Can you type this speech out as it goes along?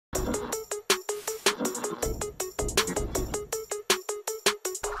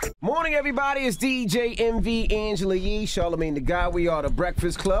Morning, everybody. It's DJ MV, Angela Yee, Charlamagne the God. We are the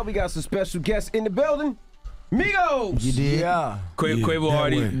Breakfast Club. We got some special guests in the building. Migos! You did? Yeah. Quavo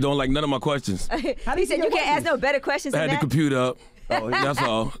already don't like none of my questions. How he said you can't ask no better questions than I had that? the computer up. That's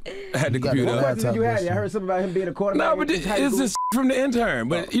all. I had the computer What up. questions did you have? I heard something about him being a quarterback. No, but it's just from the intern.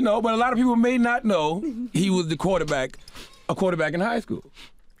 But, you know, but a lot of people may not know he was the quarterback, a quarterback in high school.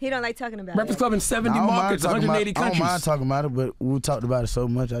 He don't like talking about Breakfast it. Club in 70 markets, 180 countries. I don't mind talking about it, but we talked about it so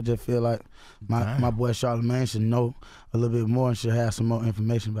much, I just feel like my boy Charlamagne should know a little bit more and should have some more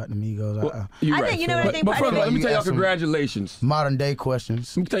information about the Migos. Well, I think, you know what I think? But first of all, let me tell y'all some congratulations. Modern day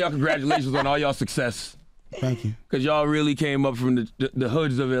questions. Let me tell y'all congratulations on all y'all success. Thank you. Because y'all really came up from the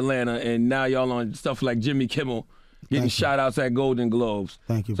hoods of Atlanta, and now y'all on stuff like Jimmy Kimmel, getting shout-outs at Golden Globes.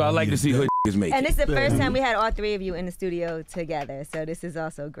 Thank you. So I like to see hood niggas make And it. this is the first time we had all three of you in the studio together, so this is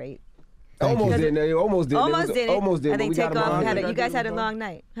also great. Almost did. Almost did. Almost did. I think Takeoff had you guys had a long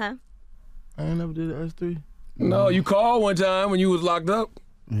night, huh? I ain't never did it, us three. No, you called one time when you was locked up.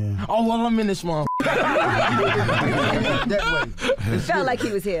 Yeah. Oh, well, I'm in this one. That way. It felt like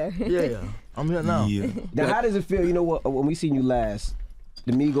he was here. Yeah, I'm here now. Yeah. Now, how does it feel? You know what? When we seen you last,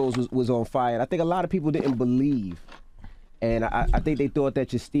 the Migos was on fire. I think a lot of people didn't believe, and I think they thought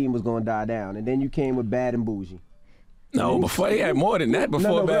that your steam was going to die down. And then you came with Bad and Bougie. No, before they had more than that.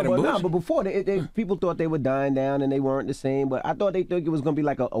 Before Bad and Bougie. No, but before people thought they were dying down and they weren't the same. But I thought it was going to be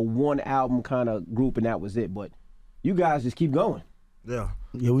like a one album kind of group and that was it. But you guys just keep going. Yeah.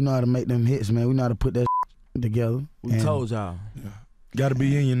 Yeah, we know how to make them hits, man. We know how to put that together. We told y'all. Yeah. Got to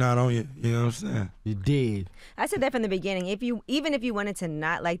be in you, not on you. You know what I'm saying? You did. I said that from the beginning. Even if you wanted to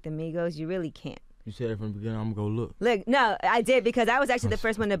not like the Migos, you really can't. You said it from the beginning, I'm going to go look. Look, no, I did because I was actually the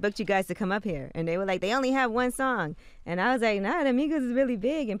first one that booked you guys to come up here. And they were like, they only have one song. And I was like, nah, the Migos is really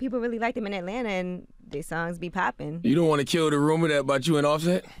big and people really like them in Atlanta and their songs be popping. You don't want to kill the rumor that about you and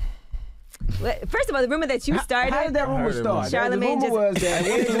Offset? First of all, the rumor that you started. How did that rumor start? Charlamagne the rumor was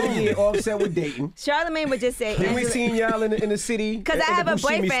that Offset with Dayton. Charlamagne would just say. Then we seen y'all in the city. Because I have a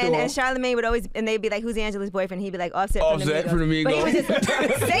boyfriend, and Charlamagne would always, and they'd be like, "Who's Angela's boyfriend?" He'd be like, "Offset from the Migos." But he would just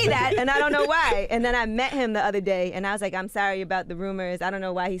say that, and I don't know why. And then I met him the other day, and I was like, "I'm sorry about the rumors. I don't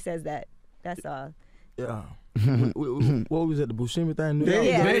know why he says that. That's all." Yeah. What was at the Buscemi thing?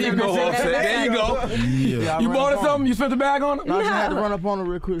 There you go, Offset. There you go. Yeah. You bought her something? You spent the bag on it? No, I just had to run up on her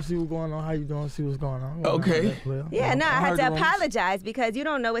real quick, see what's going on, how you doing, see what's going on. Okay. Yeah, no, I had to apologize because you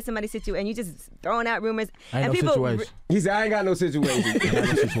don't know what somebody's situation, and you just throwing out rumors. Ain't no situation. He said, I ain't got no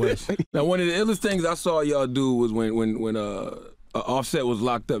situation. Now, one of the illest things I saw y'all do was when Offset was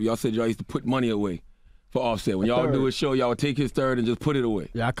locked up, y'all said y'all used to put money away for Offset. When y'all do a show, y'all would take his third and just put it away.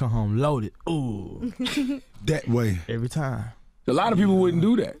 Yeah, I come home loaded. Ooh. That way. Every time. A lot of people wouldn't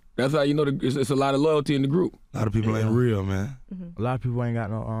do that. That's how you know it's a lot of loyalty in the group. A lot of people ain't real, man. A lot of people ain't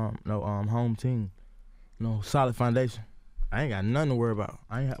got no home team, no solid foundation. I ain't got nothing to worry about.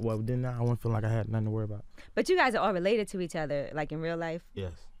 I wouldn't feel like I had nothing to worry about. But you guys are all related to each other, like in real life?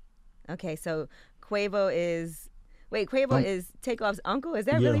 Yes. Okay, so Quavo is Takeoff's uncle? Is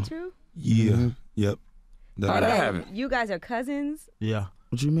that really true? Yeah. Yep. How'd that happen? You guys are cousins? Yeah.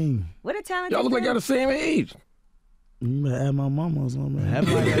 What you mean? What a talented Y'all look like y'all the same age. You better add my mama or something. Have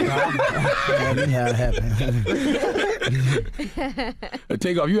me how it happened.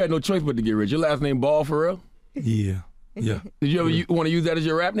 Takeoff, you had no choice but to get rich. Your last name Ball for real? Yeah. Yeah. Did you ever want to use that as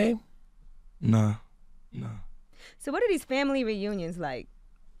your rap name? Nah. So what are these family reunions like?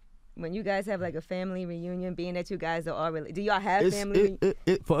 When you guys have like a family reunion, being that you guys are all do y'all have family?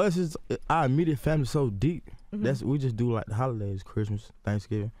 For us, our immediate family so deep. We just do like the holidays, Christmas,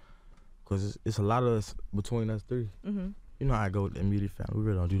 Thanksgiving, because it's a lot of us between us three. You know how I go with the immediate family. We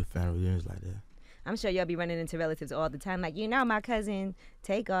really don't do the family reunions like that. I'm sure y'all be running into relatives all the time, like my cousin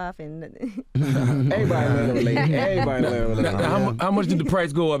Takeoff and. Everybody. How much did the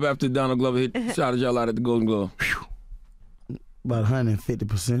price go up after Donald Glover shouted y'all out at the Golden Glove? About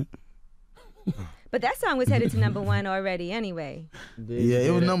 150%. But that song was headed to #1 already anyway. Yeah,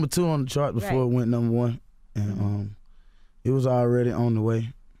 it was #2 on the chart before it went #1. And it was already on the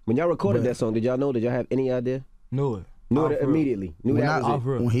way. When y'all recorded that song, did y'all know? Did y'all have any idea? Knew it. Knew it immediately. Knew that was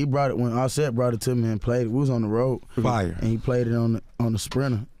it. When he brought it, when Offset brought it to me and played it, we was on the road. Fire. And he played it on the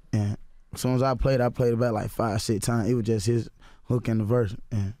Sprinter. And as soon as I played it about like 5-6 times. It was just his hook and the verse.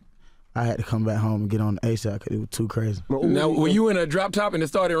 And I had to come back home and get on the ASAP because it was too crazy. Now, were you in a drop top and it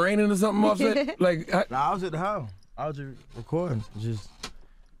started raining or something, Offset? I was at the house. I was just recording.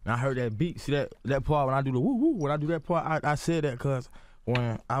 And I heard that beat. See that part when I do the woo woo. When I do that part, I said that because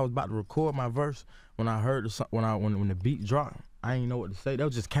when I was about to record my verse, when I heard when the beat dropped, I didn't know what to say.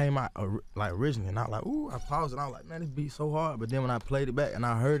 That just came out like originally, and I was like, ooh, I paused, and I was like, man, this beat so hard. But then when I played it back and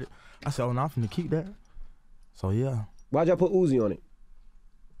I heard it, I said, oh, no, I'm finna keep that. So yeah. Why'd y'all put Uzi on it?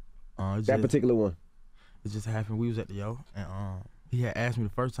 That particular one. It just happened. We was at the Yo, and he had asked me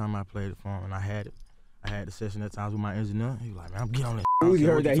the first time I played it for him, and I had it. I had the session that time with my engineer. He was like, man, I'm getting on this. Uzi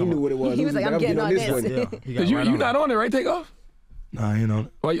heard that. He knew what it was. He was like, I'm getting on this one. Yeah, Cause you not on it, right? Take off. Nah, I ain't on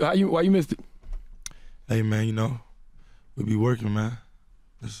it. Why you missed it? Hey, man, you know, we be working, man.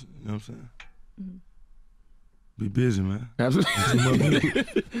 That's, you know what I'm saying? Mm-hmm. Be busy, man. Absolutely.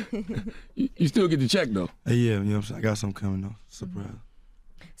 you still get the check, though. Hey, yeah, you know what I'm saying? I got something coming, though. Surprise.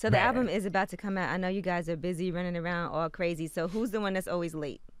 So the album is about to come out. I know you guys are busy running around all crazy. So who's the one that's always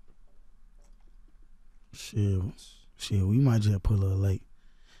late? Shit, we might just pull a little late.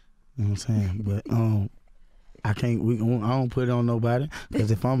 You know what I'm saying? But I don't put it on nobody,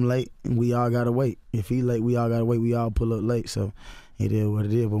 because if I'm late, we all gotta wait. If he late, we all gotta wait. We all pull up late, so it is what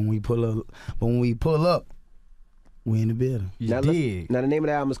it is. But when we pull up, we in the building. Now the name of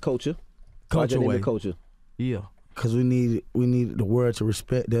the album is Culture. Culture Way. Culture. Yeah. Cause we need the world to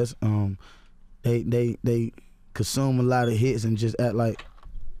respect us. They consume a lot of hits and just act like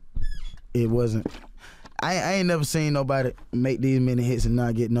it wasn't. I ain't never seen nobody make these many hits and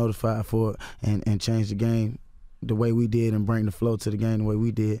not get notified for it and change the game the way we did and bring the flow to the game the way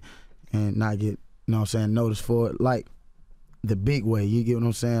we did and not get, you know what I'm saying, noticed for it like the big way. You get what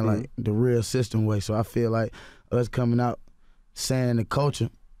I'm saying? Like the real system way. So I feel like us coming out saying the culture,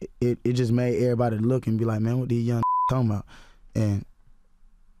 it just made everybody look and be like, man, what these young talking about? And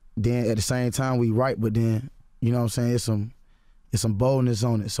then at the same time we right, but then, you know what I'm saying, it's some boldness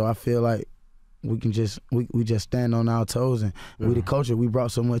on it. So I feel like we can just we just stand on our toes, and we the culture. We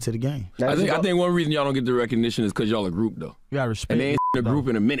brought so much to the game. I think one reason y'all don't get the recognition is because y'all a group, though. You gotta respect. And they ain't a group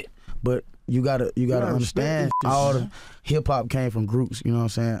in a minute. But you gotta understand, all the hip hop came from groups. You know what I'm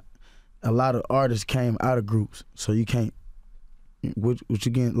saying? A lot of artists came out of groups, so you can't. What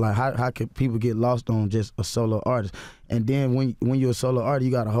you get, like, how can people get lost on just a solo artist? And then when you're a solo artist,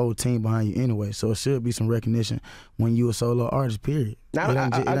 you got a whole team behind you anyway. So it should be some recognition when you a solo artist. Period. Now,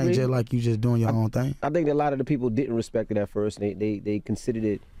 it ain't just like you just doing your own thing. I think that a lot of the people didn't respect it at first. They considered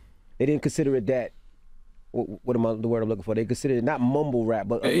it. They didn't consider it that. What am I, the word I'm looking for? They considered it not mumble rap,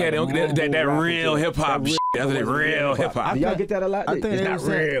 but yeah, like that real hip hop shit. That's the real hip hop. Do y'all get that a lot? I think it's not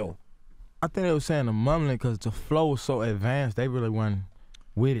real. I think they were saying the mumbling because the flow was so advanced. They really weren't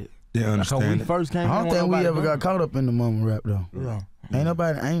with it. They understand. When we first came, I don't think we ever got caught up in the mumble rap though. Yeah. Ain't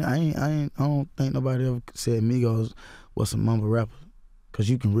nobody. I don't think nobody ever said Migos was a mumble rapper,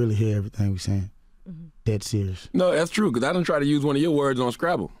 because you can really hear everything we saying. Dead serious. No, that's true, because I done try to use one of your words on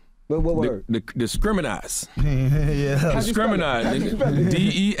Scrabble. What word? Discriminise. Yeah. Discriminise.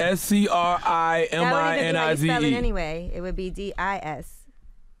 DESCRIMINIZE. How you spell it anyway? It would be DIS.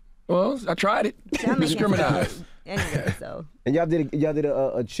 Well, I tried it. Discriminise. Anyway, so. And y'all did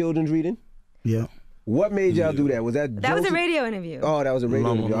a children's reading? Yeah. What made y'all do that? Was that was a radio interview. Oh, that was a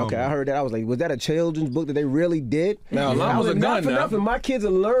radio interview. Okay, I heard that. I was like, was that a children's book that they really did? Now, llama's a gun now. Nothing. My kids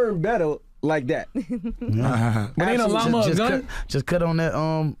will learn better like that. But ain't a llama a gun? Just cut on that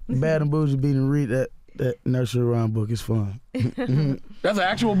Bad and Bougie beat and read that nursery rhyme book. It's fun. That's an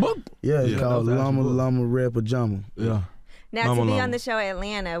actual book? Yeah, it's called Llama Red Pajama. Yeah. Now, to be on the show at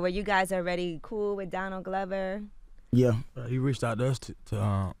Atlanta, were you guys already cool with Donald Glover? Yeah. He reached out to us to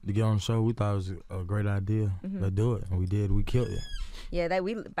get on the show. We thought it was a great idea. Let's do it. And we did. We killed it. Yeah,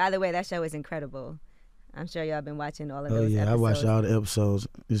 by the way, that show is incredible. I'm sure y'all been watching all of those episodes. I watched all the episodes.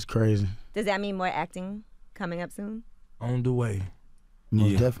 It's crazy. Does that mean more acting coming up soon? On the way.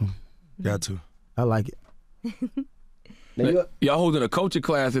 Most definitely. Got to. I like it. Y'all holding a culture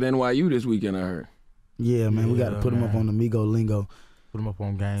class at NYU this weekend, I heard. Yeah, man. We got to put them up on the Migo lingo. Put them up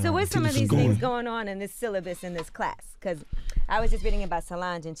on game. So what's some of these things going on in this syllabus in this class? Because I was just reading about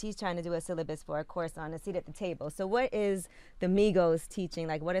Solange, and she's trying to do a syllabus for a course on a seat at the table. So what is the Migos teaching?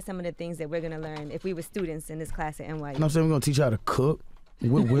 Like, what are some of the things that we're going to learn if we were students in this class at NYU? You know what I'm saying? We're going to teach you how to cook.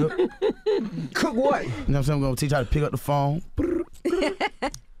 Whip. Cook what? You know what I'm saying? We're going to teach you how to pick up the phone.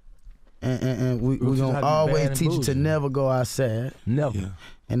 and we're going to always teach you to never go outside. Never. Yeah.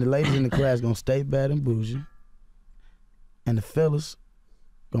 And the ladies in the class going to stay bad and bougie. And the fellas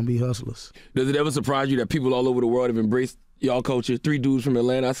gonna be hustlers. Does it ever surprise you that people all over the world have embraced y'all culture? 3 dudes from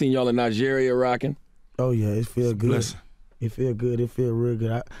Atlanta. I seen y'all in Nigeria rocking. Oh yeah, it feel good. Blessing. It feel good. It feel real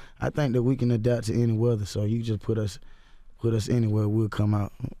good. I think that we can adapt to any weather. So you just put us anywhere, we'll come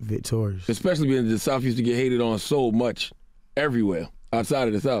out victorious. Especially being the South used to get hated on so much everywhere outside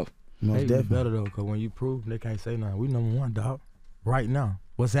of the South. Most definitely. Better though, cause when you prove, they can't say nothing. We #1, dog. Right now,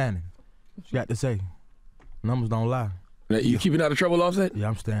 what's happening? What you got to say? Numbers don't lie. Now, you keeping out of trouble, Offset? Yeah,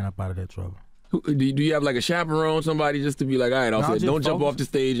 I'm staying up out of that trouble. Do you have like a chaperone, somebody just to be like, all right, Offset, don't jump off the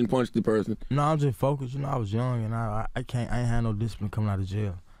stage and punch the person? No, I'm just focused. You know, I was young and I ain't had no discipline coming out of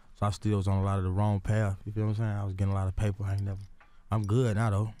jail. So I still was on a lot of the wrong path. You feel what I'm saying? I was getting a lot of paper. I'm good now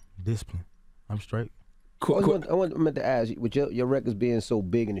though. Discipline. I'm straight. Cool. I meant to ask you, with your records being so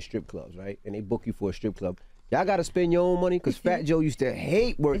big in the strip clubs, right? And they book you for a strip club. Y'all got to spend your own money? Because Fat Joe used to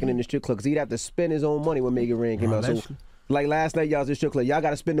hate working in the strip club because he'd have to spend his own money when Make It Rain came out. So, like last night, y'all was in the strip club. Y'all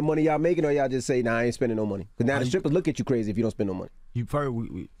got to spend the money y'all making, or y'all just say, nah, I ain't spending no money? Because now the strippers look at you crazy if you don't spend no money. You first,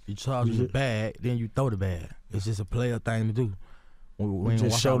 you charge the bag, then you throw the bag. It's just a player thing to do. We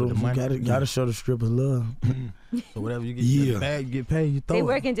just show them, you gotta show the strippers love. So whatever you get the bag, you get paid, you throw They it.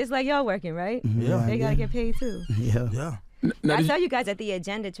 working just like y'all working, right? Yeah. They gotta get paid too. Yeah. I saw you guys at the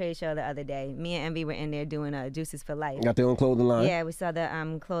Agenda trade show the other day. Me and Envy were in there doing Juices for Life. Got their own clothing line? Yeah, we saw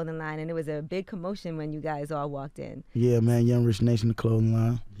the clothing line, and it was a big commotion when you guys all walked in. Yeah, man, Young Rich Nation, the clothing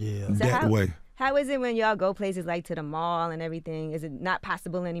line. Yeah. So That way. How is it when y'all go places like to the mall and everything? Is it not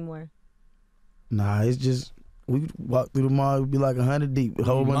possible anymore? Nah, it's just, we walk through the mall, we'd be like 100 deep, a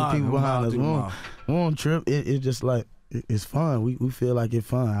whole bunch of people behind us. We won't trip. It's just like, it's fun. We feel like it's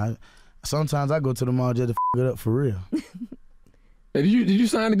fun. Sometimes I go to the mall just to f it up for real. Hey, did you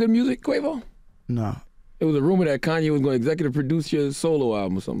sign the Good Music, Quavo? No. It was a rumor that Kanye was going to executive produce your solo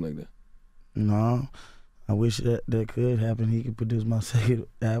album or something like that. No. I wish that could happen. He could produce my second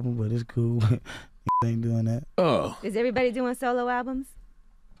album, but it's cool. Ain't doing that. Oh. Is everybody doing solo albums?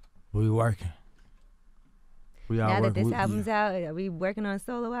 We working. Now that this album's out, are we working on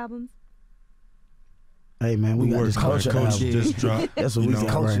solo albums? Hey man, we got this culture album. Just dropped. That's what we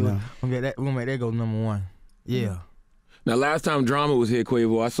got right now. We're gonna make that go #1. Yeah. Now, last time Drama was here,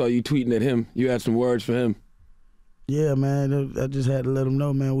 Quavo, I saw you tweeting at him. You had some words for him. Yeah, man. I just had to let him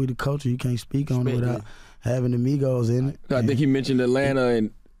know, man, we the culture. You can't speak on it without having the Migos in it. I think he mentioned Atlanta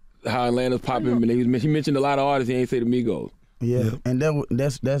and how Atlanta's popping, but he mentioned a lot of artists. He ain't say the Migos. Yeah, and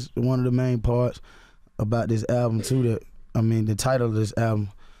that's one of the main parts about this album too. The title of this album,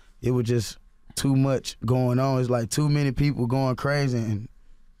 it was just too much going on. It's like too many people going crazy, and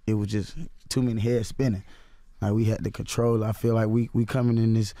it was just too many heads spinning. Like we had to control. I feel like we coming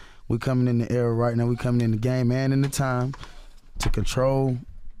in the era right now. We coming in the game and in the time to control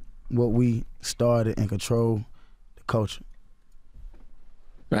what we started and control the culture.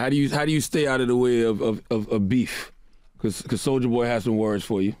 Now, how do you stay out of the way of beef? Because Soulja Boy has some words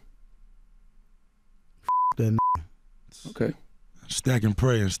for you. That Okay. Stack and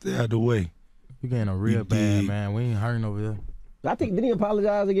pray and stay out the way. We getting a real bad, man. We ain't hurting over there. I think, did he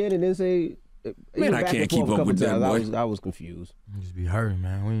apologize again and then say... Man, I can't keep up with that, boy. I was confused. We just be hurting,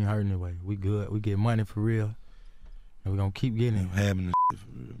 man. We ain't hurting anyway. We good. We get money for real. And we gonna keep getting it. Having the shit for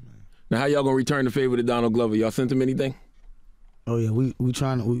real, man. Now, how y'all gonna return the favor to Donald Glover? Y'all sent him anything? Oh yeah, we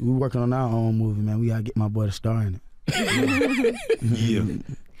working on our own movie, man. We gotta get my boy to star in it. Yeah.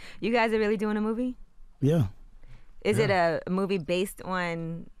 You guys are really doing a movie? Yeah. Is it a movie based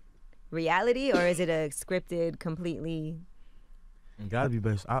on reality, or is it a scripted completely? It gotta be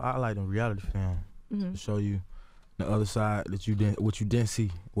based. I like the reality film to show you the other side that what you didn't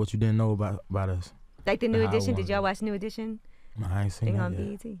see, what you didn't know about us. Like the New Edition. Did y'all watch New Edition? No, I ain't seen Thing that on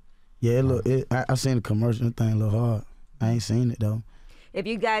yet. BET. Yeah, I seen the commercial. The thing a little hard. I ain't seen it though. If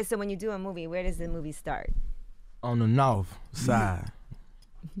you guys, so when you do a movie, where does the movie start? On the north side.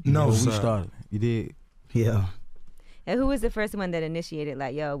 No, we sir. started. You did. Yeah. And who was the first one that initiated,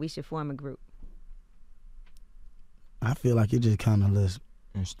 like, yo, we should form a group? I feel like it just kind of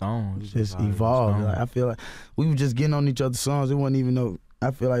In stone. just evolved. Like, I feel like we were just getting on each other's songs. It wasn't even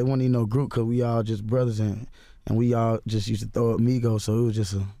I feel like it wasn't even no group because we all just brothers and we all just used to throw up Migos, so it was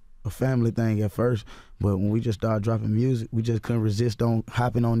just a family thing at first. But when we just started dropping music, we just couldn't resist on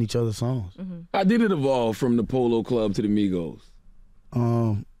hopping on each other's songs. Mm-hmm. How did it evolve from the Polo Club to the Migos?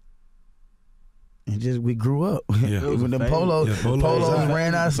 And just we grew up. Yeah. When the polos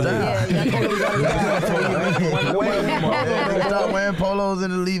ran out of style. They started wearing polos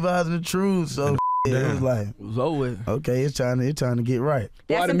and the Levi's and the Trues. So it was like, It was over. okay, it's time to get right.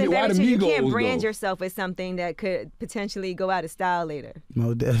 That's Why something the very true. You can't Migos, brand though? yourself as something that could potentially go out of style later.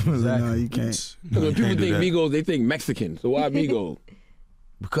 No, definitely Exactly. no, you can't. Because when people think Migos, they think Mexican. So why Migos?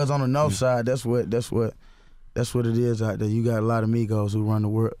 Because on the north side, that's what it is out there. You got a lot of Migos who run the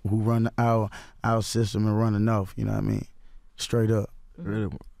world, who run our system and run the north. You know what I mean? Straight up.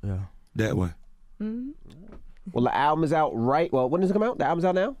 Really, yeah. That way. Mm-hmm. Well, the album is out right. Well, when does it come out? The album's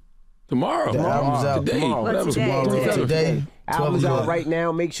out now? Tomorrow. The album's out Today. tomorrow. Whatever. Today. Today. Album's out right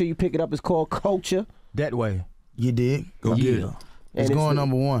now. Make sure you pick it up. It's called Culture. That way. You did. Go get it. It's going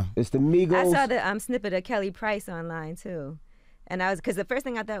 #1. It's the Migos. I saw the snippet of Kelly Price online too. And because the first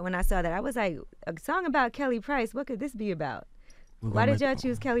thing I thought when I saw that, I was like, a song about Kelly Price, what could this be about? Why did y'all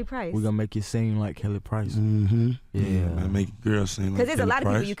choose Kelly Price? We're gonna make you sing like Kelly Price. Mm-hmm. Yeah. Man, make a girl sing like Kelly Price. Because there's a lot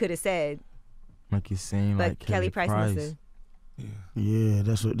of people you could have said. Make you sing but like Kelly Price. Must have. Yeah,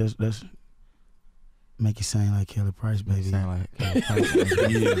 that's make you sing like Kelly Price, baby. Sing like Kelly Price.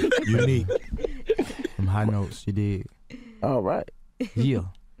 Yeah, unique. Them high notes, you did. All right. Yeah.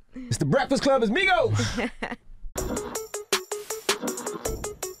 It's the Breakfast Club. It's Migos.